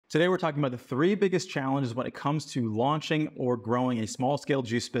Today, we're talking about the three biggest challenges when it comes to launching or growing a small-scale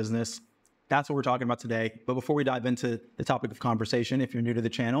juice business. That's what we're talking about today. But before we dive into the topic of conversation, if you're new to the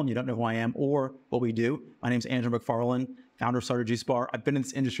channel and you don't know who I am or what we do, my name is Andrew McFarland, founder of StartAJuiceBar. I've been in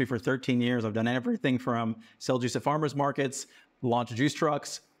this industry for 13 years. I've done everything from sell juice at farmers markets, launch juice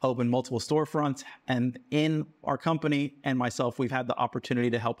trucks, open multiple storefronts, and in our company and myself, we've had the opportunity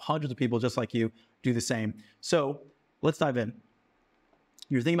to help hundreds of people just like you do the same. So let's dive in.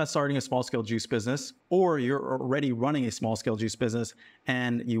 You're thinking about starting a small-scale juice business, or you're already running a small-scale juice business,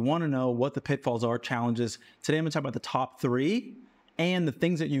 and you want to know what the pitfalls are, challenges. Today, I'm going to talk about the top three and the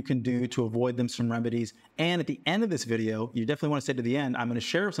things that you can do to avoid them, some remedies. And at the end of this video, you definitely want to stay to the end. I'm going to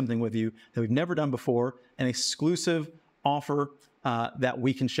share something with you that we've never done before, an exclusive offer that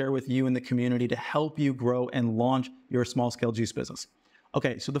we can share with you in the community to help you grow and launch your small-scale juice business.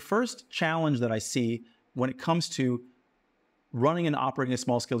 Okay, so the first challenge that I see when it comes to running and operating a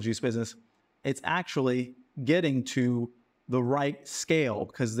small-scale juice business, it's actually getting to the right scale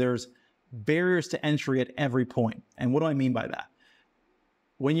because there's barriers to entry at every point. And what do I mean by that?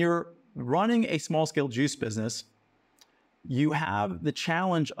 When you're running a small-scale juice business, you have the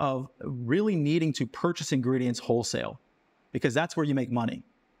challenge of really needing to purchase ingredients wholesale because that's where you make money.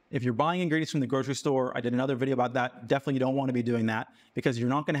 If you're buying ingredients from the grocery store, I did another video about that. Definitely you don't want to be doing that because you're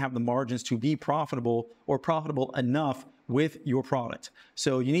not going to have the margins to be profitable or profitable enough with your product.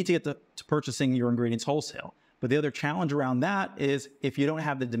 So you need to get to purchasing your ingredients wholesale. But the other challenge around that is if you don't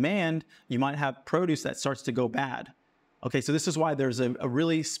have the demand, you might have produce that starts to go bad. Okay, so this is why there's a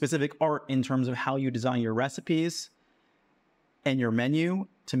really specific art in terms of how you design your recipes and your menu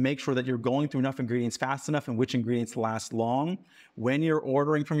to make sure that you're going through enough ingredients fast enough and which ingredients last long. When you're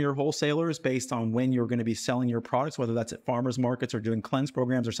ordering from your wholesalers based on when you're going to be selling your products, whether that's at farmers markets or doing cleanse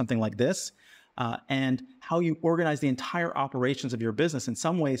programs or something like this, and how you organize the entire operations of your business. In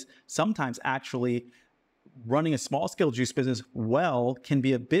some ways, sometimes actually running a small-scale juice business well can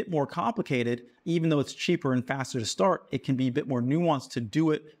be a bit more complicated. Even though it's cheaper and faster to start, it can be a bit more nuanced to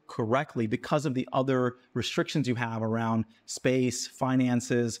do it correctly because of the other restrictions you have around space,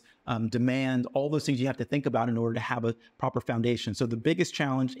 finances, demand, all those things you have to think about in order to have a proper foundation. So the biggest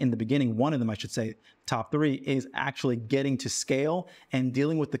challenge in the beginning, one of them I should say, top three, is actually getting to scale and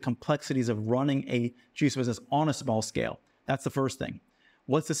dealing with the complexities of running a juice business on a small scale. That's the first thing.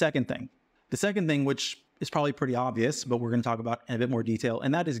 What's the second thing? The second thing, which is probably pretty obvious, but we're going to talk about in a bit more detail,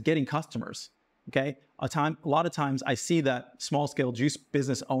 and that is getting customers. Okay, a lot of times I see that small-scale juice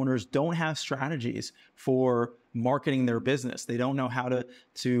business owners don't have strategies for marketing their business. They don't know how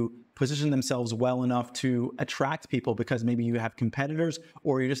to position themselves well enough to attract people because maybe you have competitors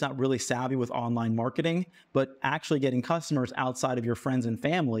or you're just not really savvy with online marketing, but actually getting customers outside of your friends and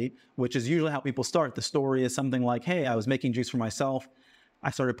family, which is usually how people start. The story is something like, hey, I was making juice for myself.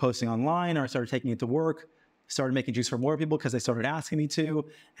 I started posting online, or I started taking it to work, started making juice for more people because they started asking me to,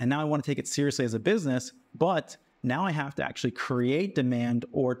 and now I want to take it seriously as a business, but now I have to actually create demand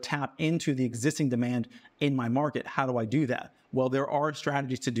or tap into the existing demand in my market. How do I do that? Well, there are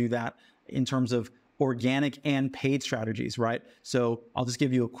strategies to do that in terms of organic and paid strategies, right? So I'll just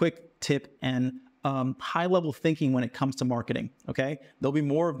give you a quick tip and high-level thinking when it comes to marketing, okay? There'll be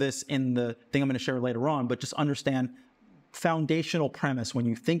more of this in the thing I'm going to share later on, but just understand foundational premise. When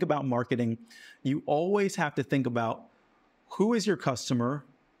you think about marketing, you always have to think about who is your customer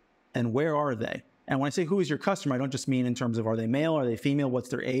and where are they? And when I say who is your customer, I don't just mean in terms of are they male, are they female, what's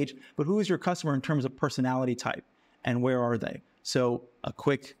their age, but who is your customer in terms of personality type and where are they? So a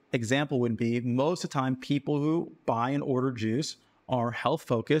quick example would be most of the time people who buy and order juice are health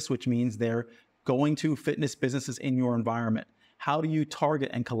focused, which means they're going to fitness businesses in your environment. How do you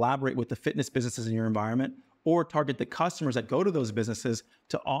target and collaborate with the fitness businesses in your environment, or target the customers that go to those businesses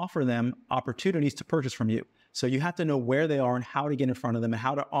to offer them opportunities to purchase from you? So you have to know where they are and how to get in front of them and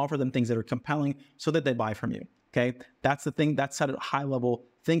how to offer them things that are compelling so that they buy from you, okay? That's the thing, that's at high-level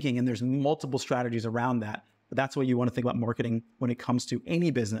thinking, and there's multiple strategies around that. But that's what you want to think about marketing when it comes to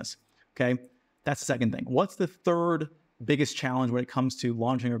any business, okay? That's the second thing. What's the third biggest challenge when it comes to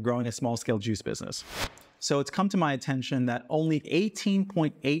launching or growing a small-scale juice business? So it's come to my attention that only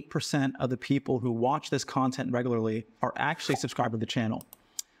 18.8% of the people who watch this content regularly are actually subscribed to the channel.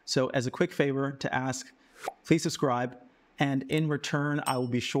 So as a quick favor to ask, please subscribe. And in return, I will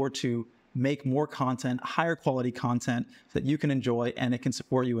be sure to make more content, higher quality content that you can enjoy and it can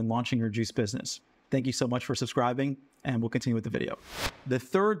support you in launching your juice business. Thank you so much for subscribing, and we'll continue with the video. The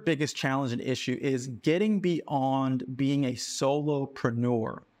third biggest challenge and issue is getting beyond being a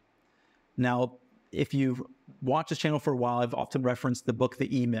solopreneur. Now, if you've watched this channel for a while, I've often referenced the book,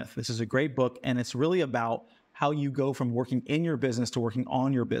 The E-Myth. This is a great book, and it's really about how you go from working in your business to working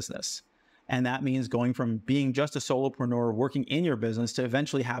on your business. And that means going from being just a solopreneur, working in your business, to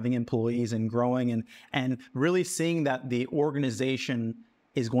eventually having employees and growing and really seeing that the organization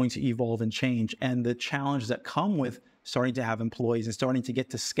is going to evolve and change. And the challenges that come with starting to have employees and starting to get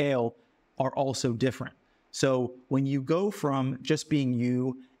to scale are also different. So when you go from just being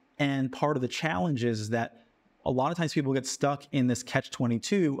you, and part of the challenge is that a lot of times people get stuck in this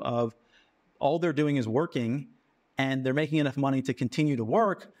catch-22 of all they're doing is working and they're making enough money to continue to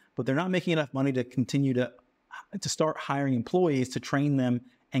work, but they're not making enough money to continue to start hiring employees to train them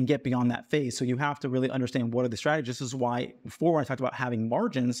and get beyond that phase. So you have to really understand what are the strategies. This is why before when I talked about having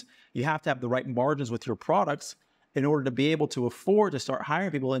margins, you have to have the right margins with your products in order to be able to afford to start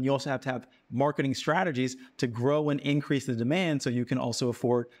hiring people. And you also have to have marketing strategies to grow and increase the demand so you can also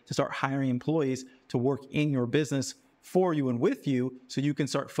afford to start hiring employees to work in your business for you and with you, so you can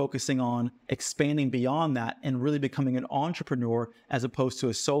start focusing on expanding beyond that and really becoming an entrepreneur as opposed to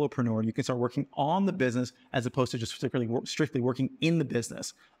a solopreneur. You can start working on the business as opposed to just strictly working in the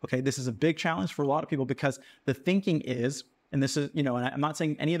business. Okay, this is a big challenge for a lot of people because the thinking is, and this is, and I'm not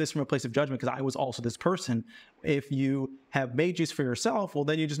saying any of this from a place of judgment because I was also this person. If you have made juice for yourself, well,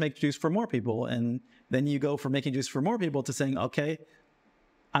 then you just make juice for more people. And then you go from making juice for more people to saying, okay,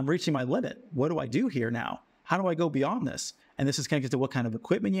 I'm reaching my limit. What do I do here now? How do I go beyond this? And this is connected to what kind of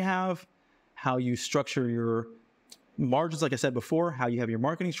equipment you have, how you structure your margins, like I said before, how you have your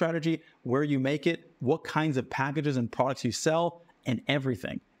marketing strategy, where you make it, what kinds of packages and products you sell, and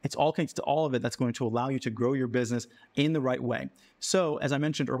everything. It's all connected to all of it that's going to allow you to grow your business in the right way. So as I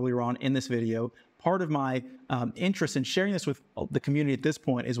mentioned earlier on in this video, part of my interest in sharing this with the community at this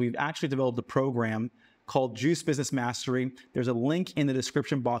point is we've actually developed a program called Juice Business Mastery. There's a link in the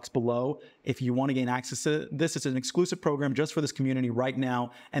description box below if you want to gain access to this. It's an exclusive program just for this community right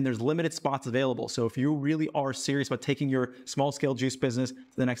now, and there's limited spots available. So if you really are serious about taking your small scale juice business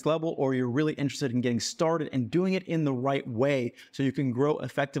to the next level, or you're really interested in getting started and doing it in the right way so you can grow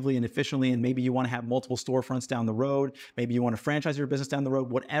effectively and efficiently, and maybe you want to have multiple storefronts down the road, maybe you want to franchise your business down the road,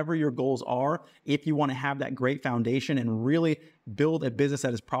 whatever your goals are, if you want to have that great foundation and really build a business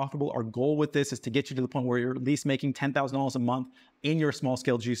that is profitable, our goal with this is to get you to the point where you're at least making $10,000 a month in your small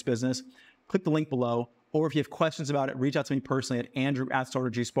scale juice business. Click the link below, or if you have questions about it, reach out to me personally at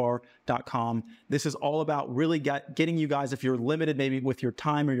Andrew@StartAJuiceBar.com. This is all about really getting you guys, if you're limited maybe with your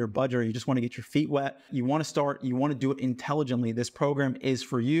time or your budget, or you just want to get your feet wet, you want to start, you want to do it intelligently, this program is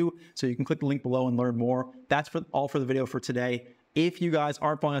for you. So you can click the link below and learn more. That's all for the video for today. If you guys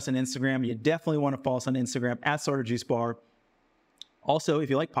aren't following us on Instagram, you definitely want to follow us on Instagram @StartAJuiceBar. Also, if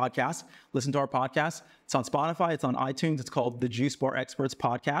you like podcasts, listen to our podcast. It's on Spotify, it's on iTunes. It's called the Juice Bar Experts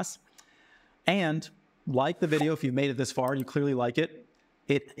Podcast. And like the video, if you've made it this far, you clearly like it.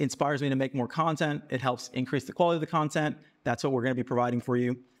 It inspires me to make more content. It helps increase the quality of the content. That's what we're going to be providing for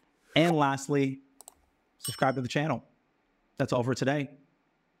you. And lastly, subscribe to the channel. That's all for today.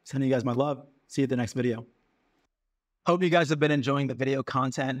 Sending you guys my love. See you at the next video. Hope you guys have been enjoying the video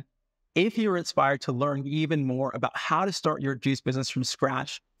content. If you're inspired to learn even more about how to start your juice business from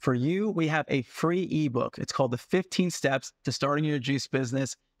scratch, for you, we have a free ebook. It's called the 15 Steps to Starting Your Juice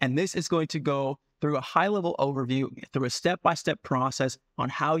Business. And this is going to go through a high-level overview, through a step-by-step process on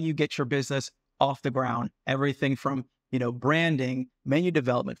how you get your business off the ground. Everything from, branding, menu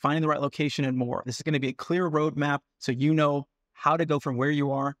development, finding the right location, and more. This is going to be a clear roadmap so you know how to go from where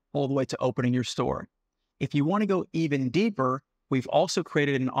you are all the way to opening your store. If you want to go even deeper, we've also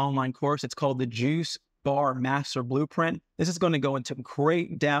created an online course. It's called the Juice Bar Master Blueprint. This is going to go into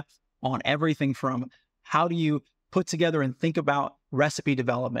great depth on everything from how do you put together and think about recipe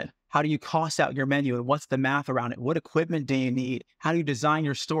development? How do you cost out your menu and what's the math around it? What equipment do you need? How do you design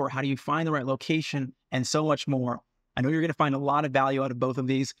your store? How do you find the right location? And so much more. I know you're going to find a lot of value out of both of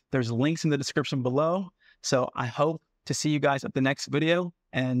these. There's links in the description below. So I hope to see you guys at the next video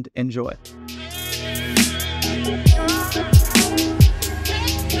and enjoy.